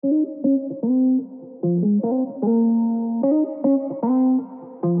Welcome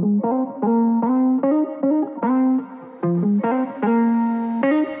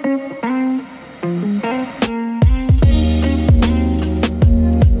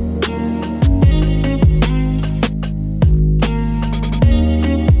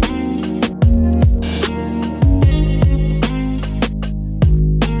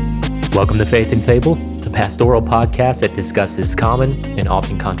to Faith and Fable, a pastoral podcast that discusses common and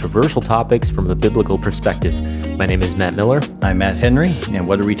often controversial topics from a biblical perspective. My name is Matt Miller. I'm Matt Henry, and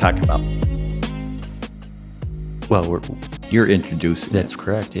what are we talking about? Well, you're introducing. That's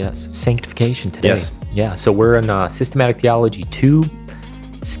correct, yes. Sanctification today. Yes. Yeah, so we're in Systematic Theology 2,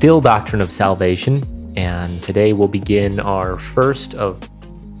 still Doctrine of Salvation, and today we'll begin our first of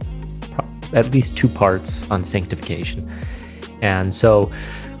at least two parts on sanctification. And so,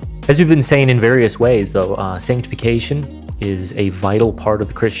 as we've been saying in various ways, though, sanctification is a vital part of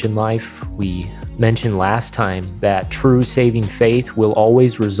the Christian life. We mentioned last time that true saving faith will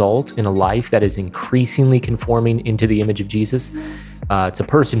always result in a life that is increasingly conforming into the image of Jesus. It's a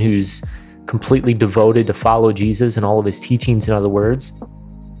person who's completely devoted to follow Jesus and all of his teachings, in other words.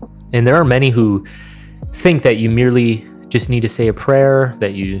 And there are many who think that you merely just need to say a prayer,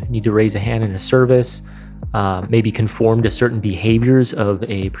 that you need to raise a hand in a service, maybe conform to certain behaviors of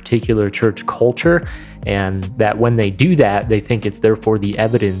a particular church culture, and that when they do that, they think it's therefore the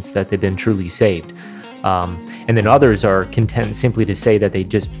evidence that they've been truly saved. And then others are content simply to say that they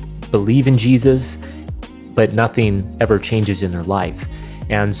just believe in Jesus, but nothing ever changes in their life.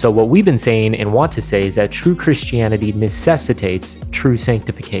 And so what we've been saying and want to say is that true Christianity necessitates true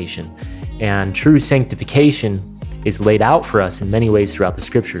sanctification. And true sanctification is laid out for us in many ways throughout the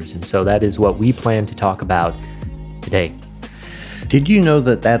scriptures. And so that is what we plan to talk about today. Did you know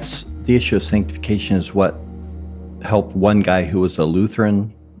that that's the issue of sanctification is what helped one guy who was a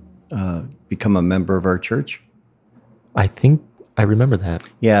Lutheran become a member of our church? I think I remember that.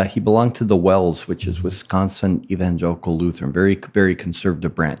 Yeah, he belonged to the WELS, which is Wisconsin Evangelical Lutheran, very, very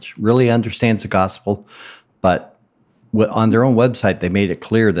conservative branch. Really understands the gospel, but on their own website, they made it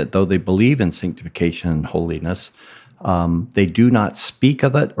clear that though they believe in sanctification and holiness, they do not speak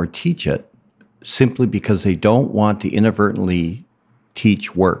of it or teach it simply because they don't want to inadvertently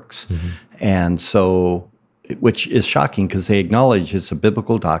teach works. Mm-hmm. And so, which is shocking because they acknowledge it's a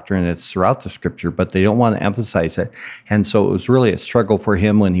biblical doctrine, it's throughout the scripture, but they don't want to emphasize it. And so it was really a struggle for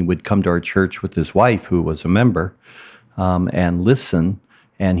him when he would come to our church with his wife, who was a member, and listen.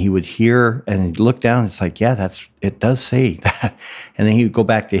 And he would hear and he'd look down. It's like, yeah, it does say that. And then he would go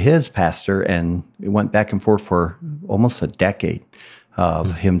back to his pastor, and it went back and forth for almost a decade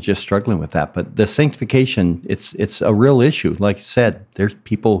of him just struggling with that. But the sanctification, it's a real issue. Like you said, there's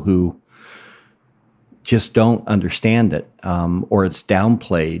people who just don't understand it, or it's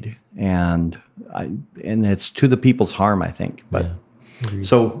downplayed, and it's to the people's harm, I think. But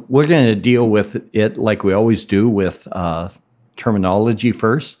so we're going to deal with it like we always do with terminology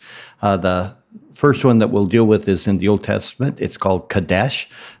first. The first one that we'll deal with is in the Old Testament. It's called Kadesh.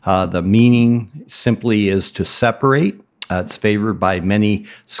 The meaning simply is to separate. It's favored by many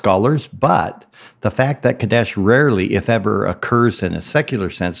scholars, but the fact that Kadesh rarely, if ever, occurs in a secular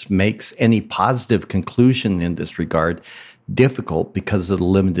sense makes any positive conclusion in this regard difficult because of the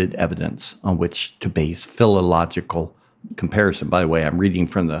limited evidence on which to base philological comparison. By the way, I'm reading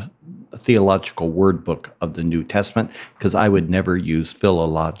from the Theological Word Book of the New Testament, because I would never use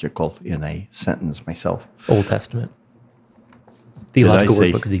philological in a sentence myself. Old Testament. Theological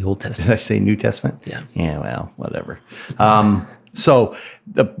Word Book of the Old Testament. Did I say New Testament? Yeah. Yeah, well, whatever. So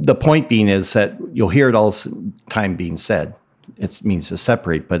the point being is that you'll hear it all the time being said. It means to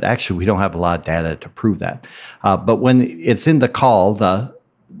separate, but actually we don't have a lot of data to prove that. But when it's in the call, the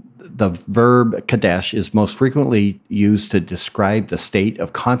verb kadesh is most frequently used to describe the state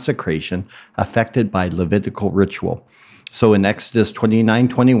of consecration affected by Levitical ritual. So in Exodus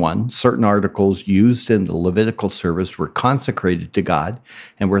 29:21, certain articles used in the Levitical service were consecrated to God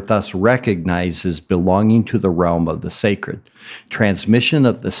and were thus recognized as belonging to the realm of the sacred. Transmission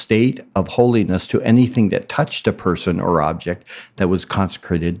of the state of holiness to anything that touched a person or object that was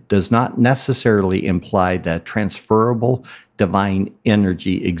consecrated does not necessarily imply that transferable divine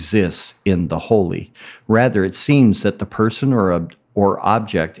energy exists in the holy. Rather, it seems that the person or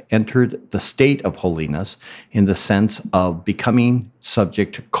object entered the state of holiness in the sense of becoming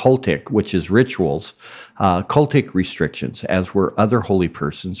subject to cultic, which is rituals, cultic restrictions, as were other holy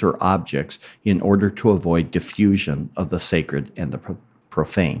persons or objects, in order to avoid diffusion of the sacred and the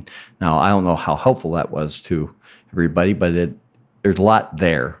profane. Now, I don't know how helpful that was to everybody, but there's a lot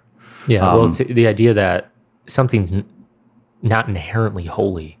there. Yeah, well, it's the idea that something's not inherently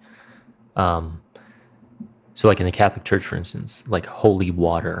holy. So like in the Catholic Church, for instance, like holy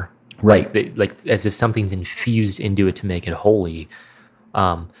water, Right. like as if something's infused into it to make it holy.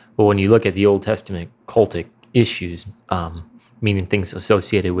 But when you look at the Old Testament cultic issues, meaning things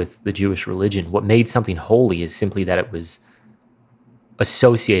associated with the Jewish religion, what made something holy is simply that it was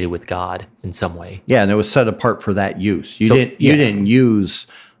associated with God in some way. Yeah, and it was set apart for that use. You So, didn't use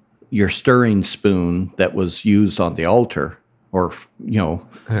your stirring spoon that was used on the altar, or All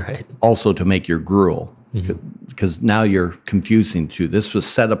right. also to make your gruel, because now you're confusing two. This was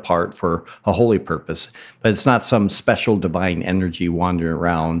set apart for a holy purpose, but it's not some special divine energy wandering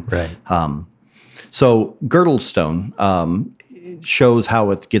around. Right. So Girdlestone shows how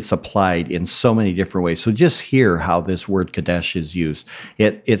it gets applied in so many different ways. So just hear how this word Kadesh is used.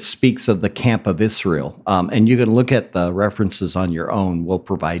 It speaks of the camp of Israel, and you can look at the references on your own. We'll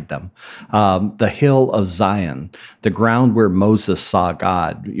provide them. The hill of Zion, the ground where Moses saw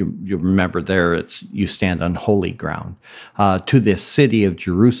God. You remember there, you stand on holy ground. To the city of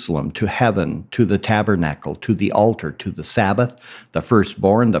Jerusalem, to heaven, to the tabernacle, to the altar, to the Sabbath, the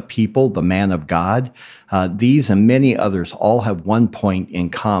firstborn, the people, the man of God. These and many others all have one point in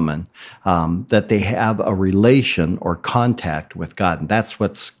common, that they have a relation or contact with God. And that's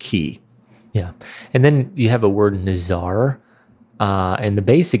what's key. Yeah. And then you have a word Nazar. And the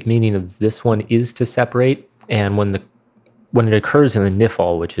basic meaning of this one is to separate. And when it occurs in the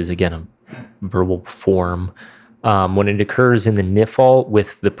Nifal, which is again a verbal form, when it occurs in the Nifal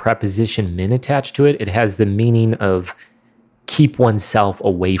with the preposition min attached to it, it has the meaning of keep oneself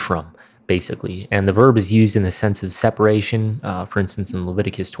away from, basically. And the verb is used in the sense of separation. For instance, in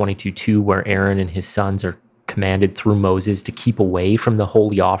Leviticus 22:2, where Aaron and his sons are commanded through Moses to keep away from the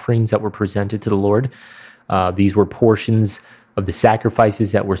holy offerings that were presented to the Lord. These were portions of the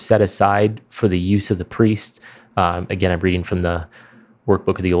sacrifices that were set aside for the use of the priests. Again, I'm reading from the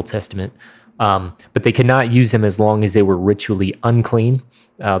workbook of the Old Testament. But they could not use them as long as they were ritually unclean.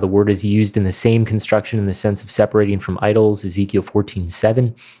 The word is used in the same construction in the sense of separating from idols, Ezekiel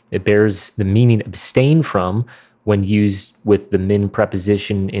 14:7. It bears the meaning abstain from when used with the min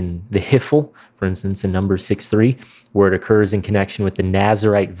preposition in the hifel, for instance, in Numbers 6:3, where it occurs in connection with the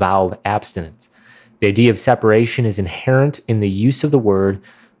Nazirite vow of abstinence. The idea of separation is inherent in the use of the word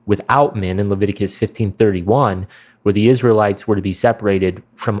without min in Leviticus 15:31, where the Israelites were to be separated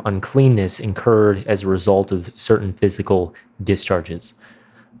from uncleanness incurred as a result of certain physical discharges.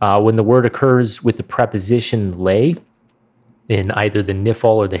 When the word occurs with the preposition lay in either the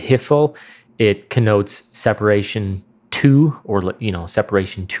nifal or the hifel, it connotes separation to, or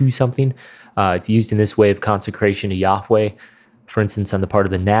separation to something. It's used in this way of consecration to Yahweh, for instance, on the part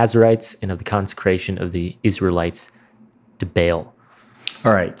of the Nazirites, and of the consecration of the Israelites to Baal.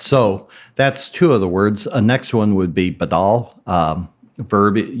 All right, so that's two of the words. A next one would be badal,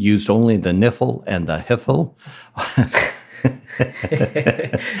 verb used only in the nifl and the hifel.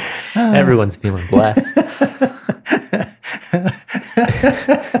 Everyone's feeling blessed.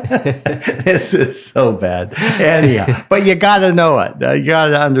 This is so bad. Anyhow, but you got to know it. You got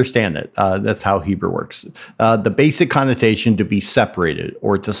to understand it. That's how Hebrew works. The basic connotation to be separated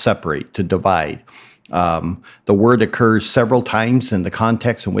or to separate, to divide. The word occurs several times in the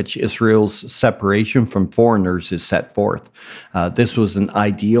context in which Israel's separation from foreigners is set forth. This was an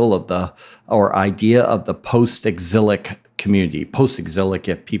idea of the post-exilic community. Post-exilic,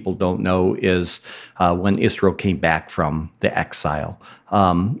 if people don't know, is when Israel came back from the exile,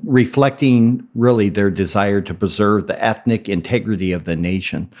 reflecting really their desire to preserve the ethnic integrity of the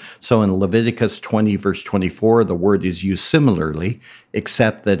nation. So in Leviticus 20, verse 24, the word is used similarly,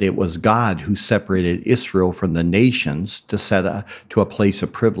 except that it was God who separated Israel from the nations to to a place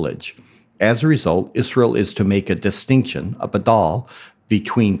of privilege. As a result, Israel is to make a distinction, a badal,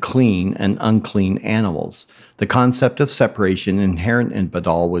 between clean and unclean animals. The concept of separation inherent in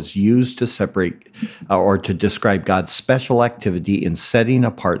badal was used to separate or to describe God's special activity in setting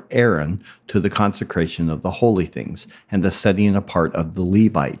apart Aaron to the consecration of the holy things and the setting apart of the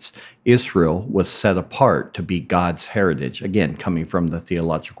Levites. Israel was set apart to be God's heritage, again, coming from the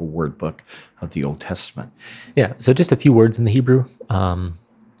theological word book of the Old Testament. Yeah, so just a few words in the Hebrew. And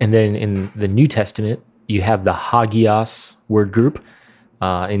then in the New Testament, you have the hagios word group.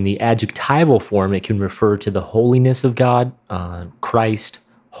 In the adjectival form, it can refer to the holiness of God, Christ,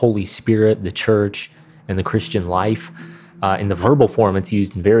 Holy Spirit, the church, and the Christian life. In the verbal form, it's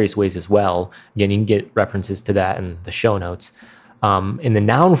used in various ways as well. Again, you can get references to that in the show notes. In the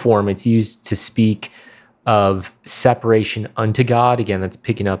noun form, it's used to speak of separation unto God. Again, that's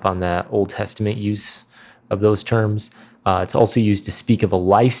picking up on that Old Testament use of those terms. It's also used to speak of a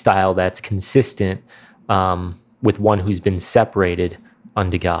lifestyle that's consistent with one who's been separated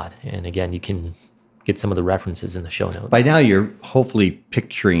unto God. And again, you can get some of the references in the show notes. By now, you're hopefully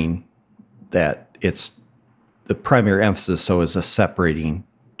picturing that it's the primary emphasis, so is a separating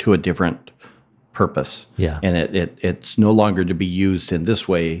to a different purpose. Yeah. And it's no longer to be used in this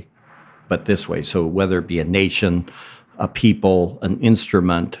way, but this way. So whether it be a nation, a people, an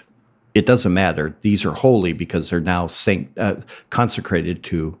instrument, it doesn't matter. These are holy because they're now consecrated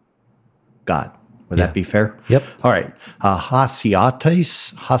to God. Would that be fair? Yep. All right.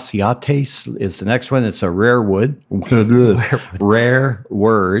 Hasiates is the next one. It's a rare word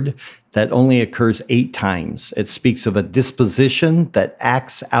that only occurs 8 times. It speaks of a disposition that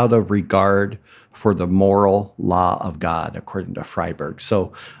acts out of regard for the moral law of God, according to Freiberg.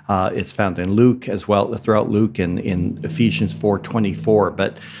 So it's found in Luke as well, throughout Luke and in Ephesians 4:24.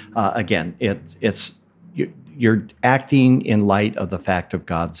 But again, you're acting in light of the fact of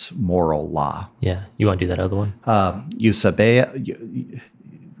God's moral law. Yeah. You want to do that other one? Eusebia.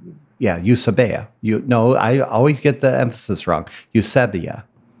 Eusebia. I always get the emphasis wrong. Eusebia.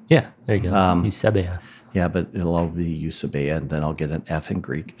 Yeah. There you go. Eusebia. Yeah, but it'll all be Eusebia, and then I'll get an F in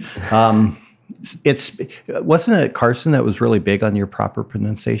Greek. Wasn't it Carson that was really big on your proper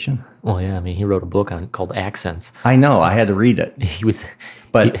pronunciation? Well, yeah. I mean, he wrote a book called Accents. I know. I had to read it. He was...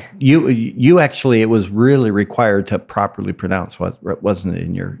 But you actually, it was really required to properly pronounce, wasn't it,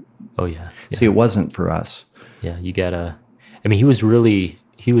 in your... Oh, yeah. See, it wasn't for us. Yeah, you gotta... I mean, he was really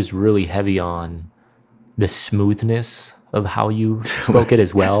heavy on the smoothness of how you spoke it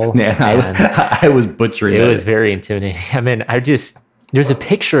as well. Yeah, I was butchering it. It was very intimidating. I mean, there's a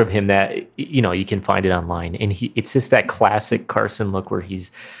picture of him that, you can find it online. And it's just that classic Carson look where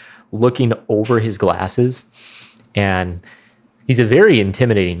he's looking over his glasses, and he's a very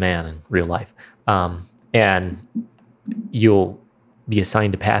intimidating man in real life. And you'll be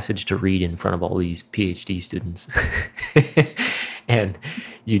assigned a passage to read in front of all these PhD students. And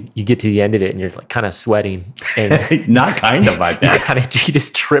you get to the end of it and you're like kind of sweating. And not kind of, I bet. You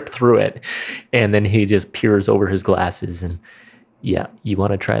just trip through it. And then he just peers over his glasses and, yeah, you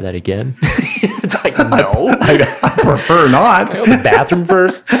want to try that again? It's like, no. I prefer not. Can I go to the bathroom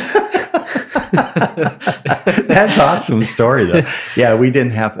first? That's an awesome story, though. Yeah, we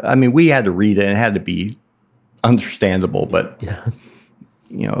didn't have... I mean, we had to read it, and it had to be understandable, but... Yeah.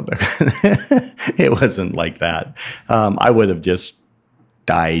 It wasn't like that. I would have just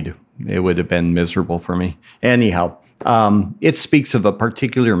died. It would have been miserable for me. Anyhow, it speaks of a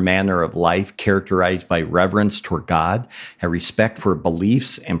particular manner of life characterized by reverence toward God and respect for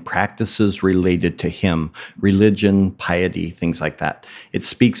beliefs and practices related to Him, religion, piety, things like that. It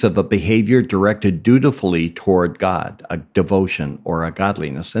speaks of a behavior directed dutifully toward God, a devotion or a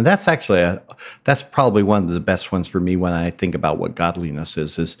godliness. And that's actually that's probably one of the best ones for me when I think about what godliness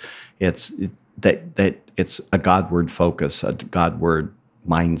is that it's a Godward focus, a Godward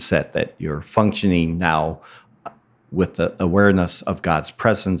mindset, that you're functioning now with the awareness of God's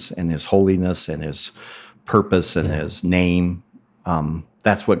presence and His holiness and His purpose and His name.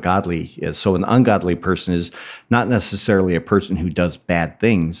 That's what godly is. So an ungodly person is not necessarily a person who does bad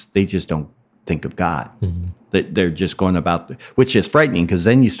things. They just don't think of God. Mm-hmm. They're just going about, which is frightening, because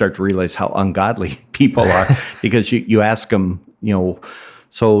then you start to realize how ungodly people are. Because you ask them,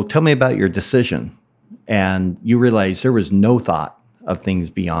 so tell me about your decision. And you realize there was no thought of things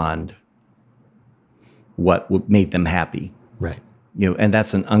beyond what made them happy. Right. And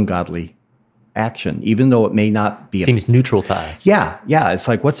that's an ungodly action, even though it may not be. Seems neutral to us. Yeah. It's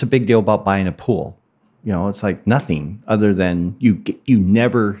like, what's the big deal about buying a pool? It's like nothing other than you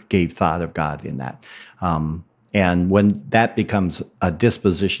never gave thought of God in that. And when that becomes a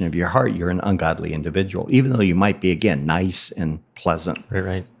disposition of your heart, you're an ungodly individual, even though you might be, again, nice and pleasant.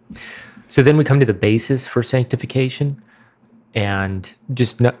 Right. So then we come to the basis for sanctification. And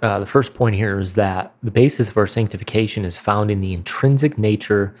just the first point here is that the basis of our sanctification is found in the intrinsic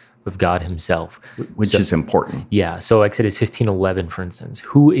nature of God Himself. Which is important. Yeah. So Exodus 15:11, for instance,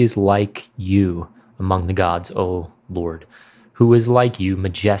 who is like you among the gods, O Lord? Who is like you,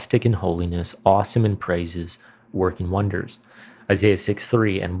 majestic in holiness, awesome in praises, working wonders? Isaiah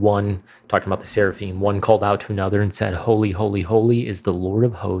 6:3, and one, talking about the seraphim, one called out to another and said, Holy, holy, holy is the Lord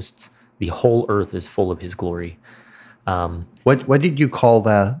of hosts. The whole earth is full of His glory. What did you call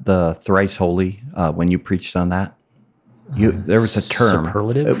the thrice holy when you preached on that? There was a term.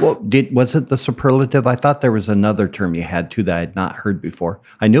 Superlative? Was it the superlative? I thought there was another term you had too that I had not heard before.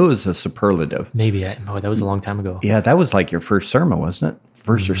 I knew it was a superlative. Maybe. That was a long time ago. Yeah, that was like your first sermon, wasn't it?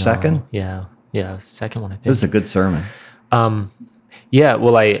 First or second? Yeah, second one, I think. It was a good sermon. Yeah,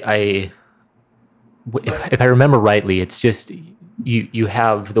 well, if I remember rightly, it's just you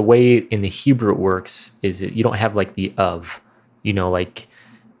have the way in the Hebrew it works is that you don't have like the of. like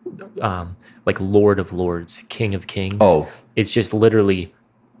Lord of Lords, King of Kings. Oh. It's just literally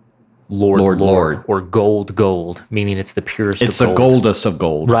Lord, Lord. or gold, meaning it's the purest It's of the gold. goldest of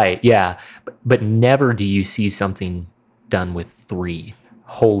gold. Right, yeah. But never do you see something done with three.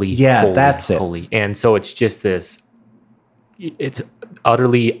 Holy, Yeah, holy, that's it. holy. And so it's just this, it's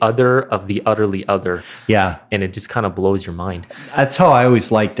utterly other of the utterly other. Yeah. And it just kind of blows your mind. That's how I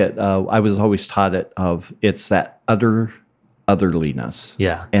always liked it. I was always taught it of it's that otherliness.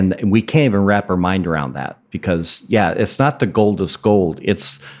 Yeah. And we can't even wrap our mind around that because, yeah, it's not the goldest gold.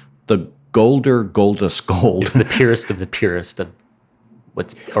 It's the goldest gold. It's the purest of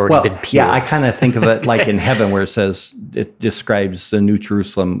what's already been pure. Yeah, I kind of think of it like in heaven where it describes the New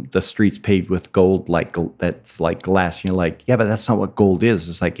Jerusalem, the streets paved with gold, that's like glass. You're like, yeah, but that's not what gold is.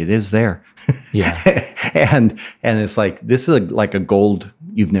 It's like, it is there. Yeah. and it's like, this is like a gold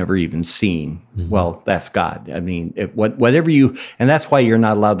you've never even seen. Mm-hmm. Well, that's God. I mean, and that's why you're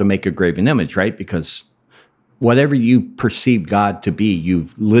not allowed to make a graven image, right? Because whatever you perceive God to be,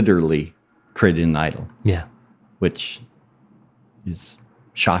 you've literally created an idol. Yeah. Which is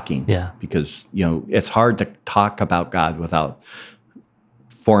shocking. Yeah. Because, it's hard to talk about God without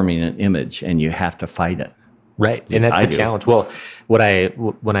forming an image, and you have to fight it. Right. And that's the challenge. Well, when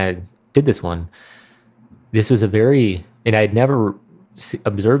I did this one, this was and I'd never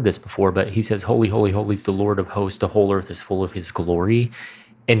observed this before, but he says, holy, holy, holy is the Lord of hosts. The whole earth is full of his glory.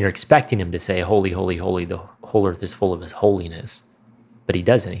 And you're expecting him to say, holy, holy, holy, the whole earth is full of his holiness. But he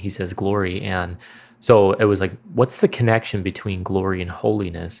doesn't. He says glory. And so it was like, what's the connection between glory and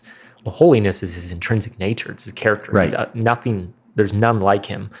holiness? Well, holiness is his intrinsic nature. It's his character. Right. There's none like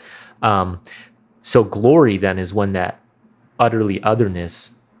him. So glory then is when that utterly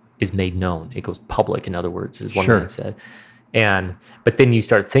otherness is made known. It goes public, in other words, is one man said. But then you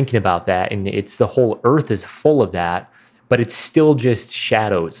start thinking about that, and it's the whole earth is full of that, but it's still just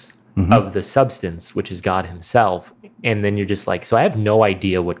shadows of the substance, which is God himself. And then you're just like, so I have no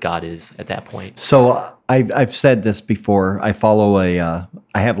idea what God is at that point. So I've said this before. I follow I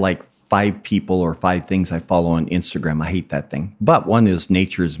have like 5 people or 5 things I follow on Instagram. I hate that thing. But one is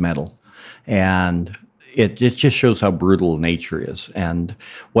Nature's Metal. And it just shows how brutal nature is. And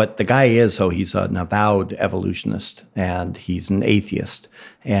what the guy is, so he's an avowed evolutionist and he's an atheist.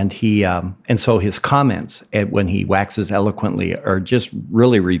 And so his comments when he waxes eloquently are just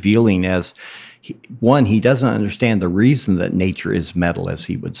really revealing as he doesn't understand the reason that nature is metal, as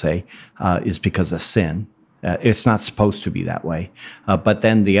he would say, is because of sin. It's not supposed to be that way. But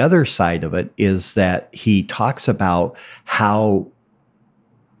then the other side of it is that he talks about how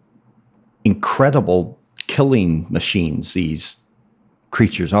incredible killing machines these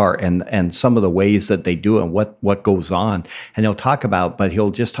creatures are, and some of the ways that they do it and what goes on. And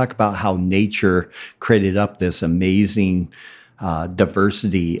he'll just talk about how nature created up this amazing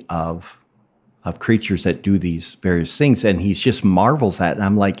diversity of creatures that do these various things. And he just marvels at it. And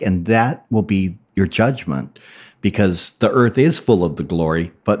I'm like, and that will be your judgment, because the earth is full of the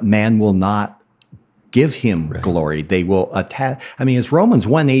glory, but man will not give him glory. They will attack. I mean, it's Romans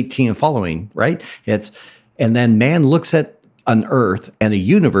 1:18 and following, right? And then man looks at an earth and a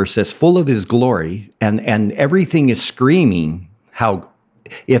universe that's full of his glory, and everything is screaming how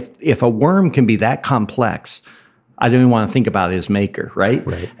if a worm can be that complex, I don't even want to think about his maker, right?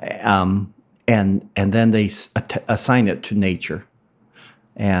 Right. And then they assign it to nature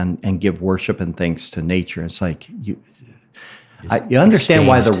and give worship and thanks to nature. It's like you understand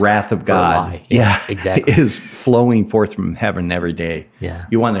why the wrath of God exactly. is flowing forth from heaven every day. Yeah.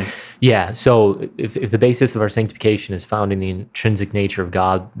 You want to... Yeah, so if the basis of our sanctification is found in the intrinsic nature of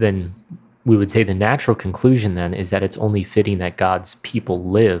God, then we would say the natural conclusion then is that it's only fitting that God's people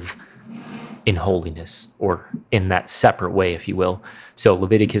live in holiness, or in that separate way, if you will. So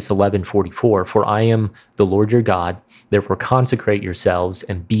Leviticus 11:44, for I am the Lord your God, therefore consecrate yourselves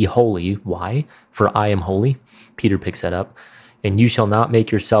and be holy. Why? For I am holy. Peter picks that up. And you shall not make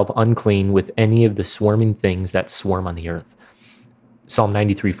yourself unclean with any of the swarming things that swarm on the earth. Psalm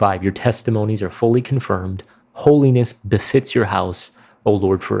 93:5, your testimonies are fully confirmed. Holiness befits your house, O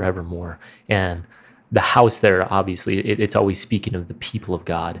Lord, forevermore. And the house there, obviously, it's always speaking of the people of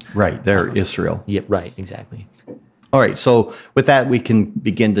God. Right, they're Israel. Yeah, right, exactly. All right, so with that, we can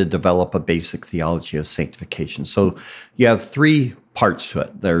begin to develop a basic theology of sanctification. So you have 3 parts to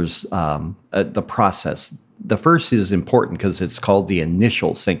it. There's the process. The first is important because it's called the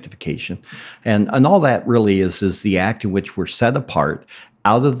initial sanctification. And all that really is the act in which we're set apart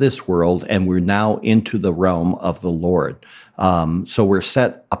out of this world, and we're now into the realm of the Lord. So we're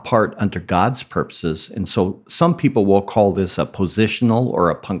set apart unto God's purposes. And so some people will call this a positional or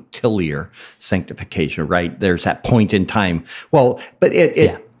a punctiliar sanctification, right? There's that point in time. Well, but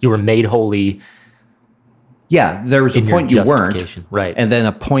you were made holy. Yeah, there was a point you weren't, right? And then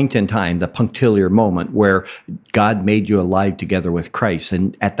a point in time, the punctiliar moment where God made you alive together with Christ,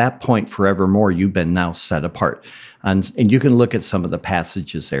 and at that point, forevermore, you've been now set apart. And you can look at some of the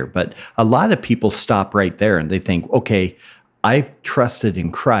passages there, but a lot of people stop right there and they think, okay, I've trusted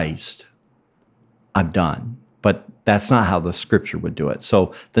in Christ, I'm done. But that's not how the Scripture would do it.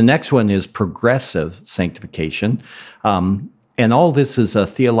 So the next one is progressive sanctification, and all this is a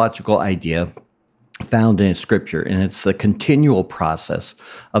theological idea found in Scripture, and it's the continual process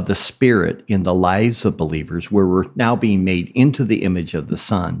of the Spirit in the lives of believers where we're now being made into the image of the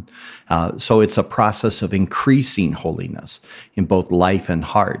Son. So it's a process of increasing holiness in both life and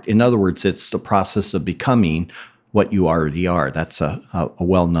heart. In other words, it's the process of becoming what you already are. That's a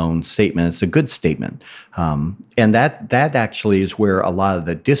well-known statement. It's a good statement. And that actually is where a lot of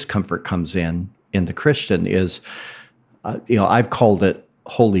the discomfort comes in the Christian is, I've called it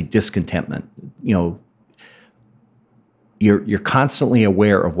holy discontentment. You're constantly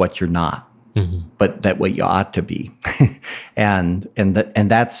aware of what you're not, but that what you ought to be, and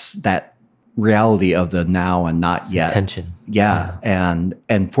that's that reality of the now and not yet tension. Yeah. And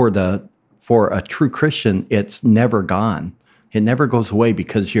for a true Christian, it's never gone. It never goes away,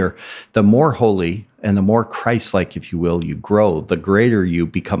 because the more holy and the more Christ-like, if you will, you grow, the greater you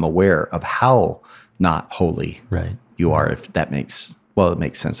become aware of how not holy you are. If that makes it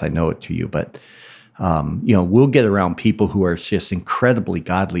makes sense. I know it to you, but we'll get around people who are just incredibly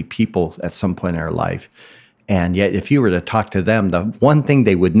godly people at some point in our life. And yet, if you were to talk to them, the one thing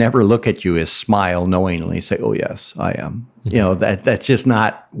they would never look at you is smile knowingly, say, "Oh yes, I am." That's just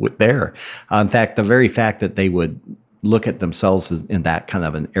not there. In fact, the very fact that they would look at themselves in that kind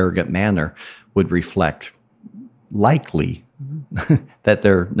of an arrogant manner would reflect likely that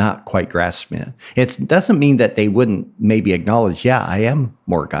they're not quite grasping it. It doesn't mean that they wouldn't maybe acknowledge, yeah, I am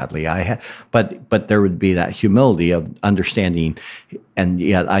more godly. But there would be that humility of understanding, and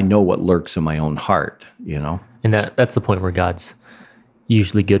yet I know what lurks in my own heart, And that's the point where God's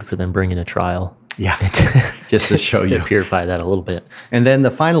usually good for them bringing a trial. Yeah, just to show you. To purify that a little bit. And then the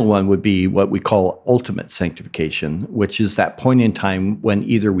final one would be what we call ultimate sanctification, which is that point in time when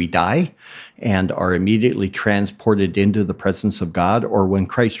either we die and are immediately transported into the presence of God, or when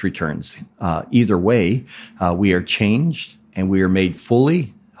Christ returns. Either way, we are changed and we are made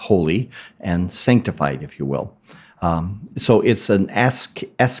fully holy and sanctified, if you will. So it's an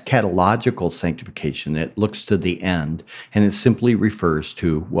eschatological sanctification. It looks to the end, and it simply refers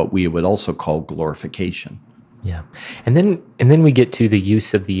to what we would also call glorification. Yeah. And then we get to the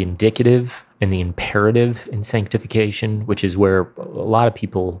use of the indicative and the imperative in sanctification, which is where a lot of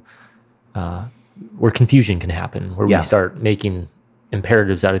people, where confusion can happen, where we start making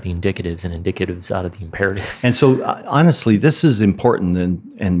imperatives out of the indicatives and indicatives out of the imperatives. And so honestly, this is important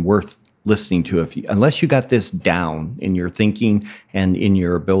and worth listening to. Unless you got this down in your thinking and in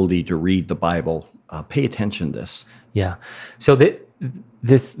your ability to read the Bible, pay attention to this. Yeah. So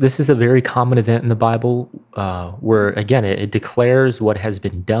this is a very common event in the Bible, where again it declares what has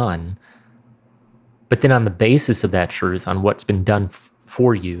been done, but then on the basis of that truth, on what's been done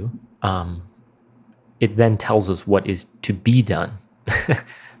for you, it then tells us what is to be done.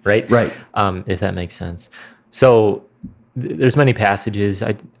 Right. If that makes sense. So there's many passages.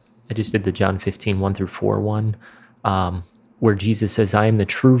 I just did the John 15, 1-4 one, where Jesus says, "I am the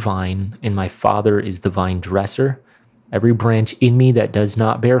true vine, and my Father is the vine dresser. Every branch in me that does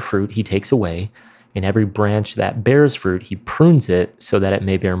not bear fruit, he takes away. And every branch that bears fruit, he prunes it so that it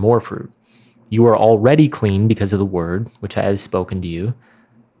may bear more fruit. You are already clean because of the word, which I have spoken to you.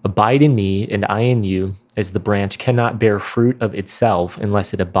 Abide in me, and I in you, as the branch cannot bear fruit of itself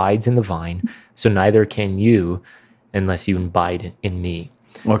unless it abides in the vine, so neither can you unless you abide in me."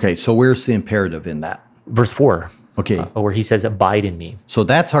 Okay, so where's the imperative in that? Verse 4. Okay. Where he says, "Abide in me." So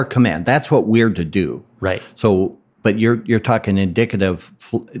that's our command. That's what we're to do. Right. So, but you're talking indicative.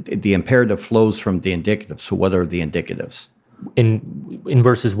 The imperative flows from the indicative. So what are the indicatives? In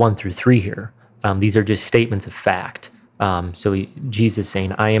verses 1-3 here, these are just statements of fact. So Jesus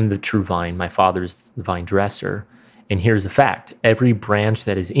saying, "I am the true vine, my Father's the vine dresser." And here's the fact: every branch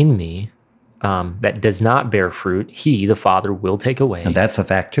that is in me, that does not bear fruit, he, the Father, will take away. And that's a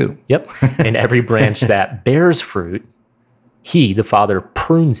fact too. Yep. And every branch that bears fruit, he, the Father,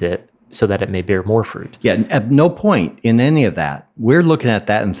 prunes it so that it may bear more fruit. Yeah, at no point in any of that, we're looking at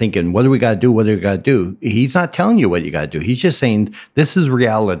that and thinking, what do we got to do? What do we got to do? He's not telling you what you got to do. He's just saying, this is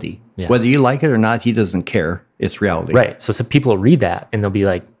reality. Yeah. Whether you like it or not, he doesn't care. It's reality. Right. So some people will read that and they'll be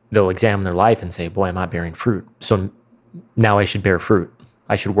like, they'll examine their life and say, boy, I'm not bearing fruit. So now I should bear fruit.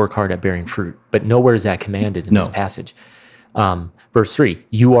 I should work hard at bearing fruit. But nowhere is that commanded in this passage. Verse 3,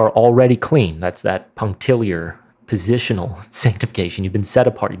 you are already clean. That's that punctiliar, positional sanctification. You've been set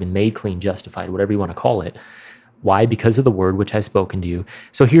apart. You've been made clean, justified, whatever you want to call it. Why? Because of the word which I've spoken to you.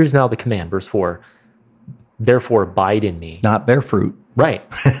 So here's now the command, verse 4. Therefore, abide in me. Not bear fruit. Right.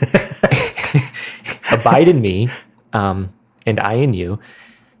 Abide in me, and I in you.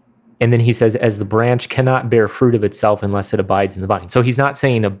 And then he says, as the branch cannot bear fruit of itself unless it abides in the vine. So he's not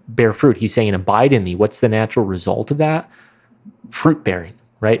saying bear fruit. He's saying abide in me. What's the natural result of that? Fruit bearing,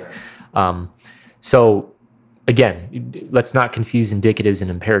 right? So again, let's not confuse indicatives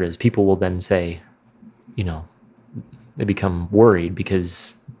and imperatives. People will then say, they become worried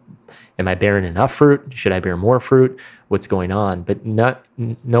because am I bearing enough fruit? Should I bear more fruit? What's going on? But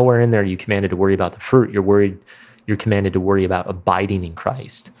nowhere in there are you commanded to worry about the fruit. You're commanded to worry about abiding in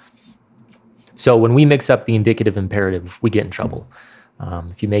Christ. So when we mix up the indicative imperative, we get in trouble.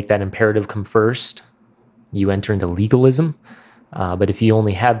 If you make that imperative come first, you enter into legalism. But if you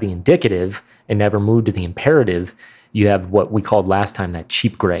only have the indicative and never move to the imperative, you have what we called last time that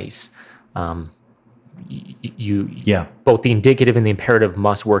cheap grace. Both the indicative and the imperative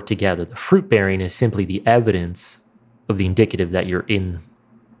must work together. The fruit bearing is simply the evidence of the indicative that you're in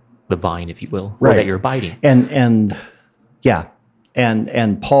the vine, if you will, or that you're abiding.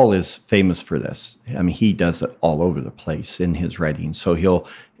 And Paul is famous for this. I mean, he does it all over the place in his writings. So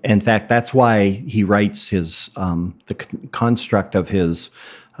in fact, that's why he writes his the construct of his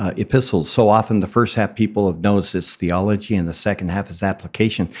epistles. So often the first half people have noticed it's theology and the second half is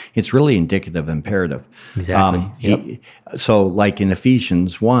application. It's really indicative imperative. Exactly. So like in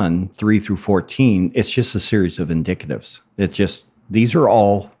Ephesians 1, 3 through 14, it's just a series of indicatives. These are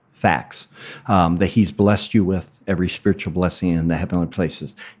all facts that he's blessed you with every spiritual blessing in the heavenly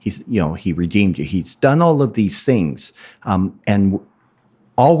places. He redeemed you. He's done all of these things. And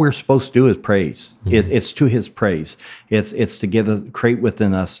all we're supposed to do is praise. Mm-hmm. It's to his praise. It's to create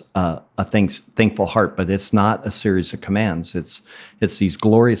within us a thankful heart, but it's not a series of commands. It's these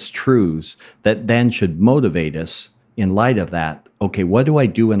glorious truths that then should motivate us in light of that. Okay, what do I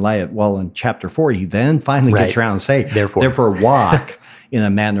do in light of, well, in chapter 4, he then finally gets around and say, therefore walk in a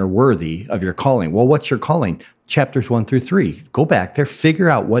manner worthy of your calling. Well, what's your calling? Chapters 1 through 3. Go back there, figure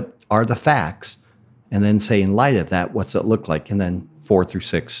out what are the facts, and then say, in light of that, what's it look like? And then 4 through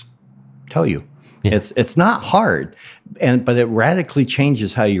 6 tell you. Yeah. It's not hard, but it radically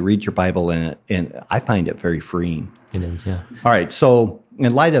changes how you read your Bible, and I find it very freeing. It is, yeah. All right, so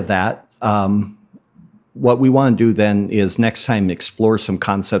in light of that, what we want to do then is next time explore some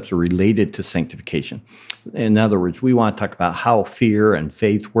concepts related to sanctification. In other words, we want to talk about how fear and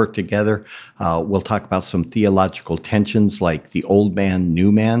faith work together. We'll talk about some theological tensions like the old man,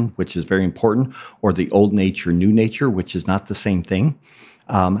 new man, which is very important, or the old nature, new nature, which is not the same thing.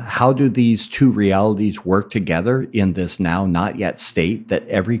 How do these two realities work together in this now not yet state that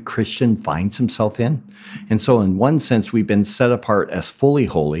every Christian finds himself in? And so in one sense, we've been set apart as fully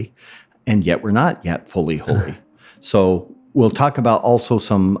holy, and yet we're not yet fully holy. So we'll talk about also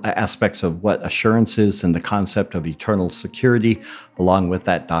some aspects of what assurance is and the concept of eternal security, along with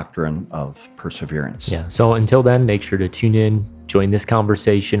that doctrine of perseverance. Yeah. So until then, make sure to tune in, join this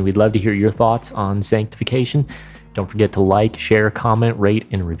conversation. We'd love to hear your thoughts on sanctification. Don't forget to like, share, comment, rate,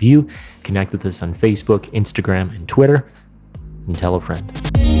 and review. Connect with us on Facebook, Instagram, and Twitter. And tell a friend.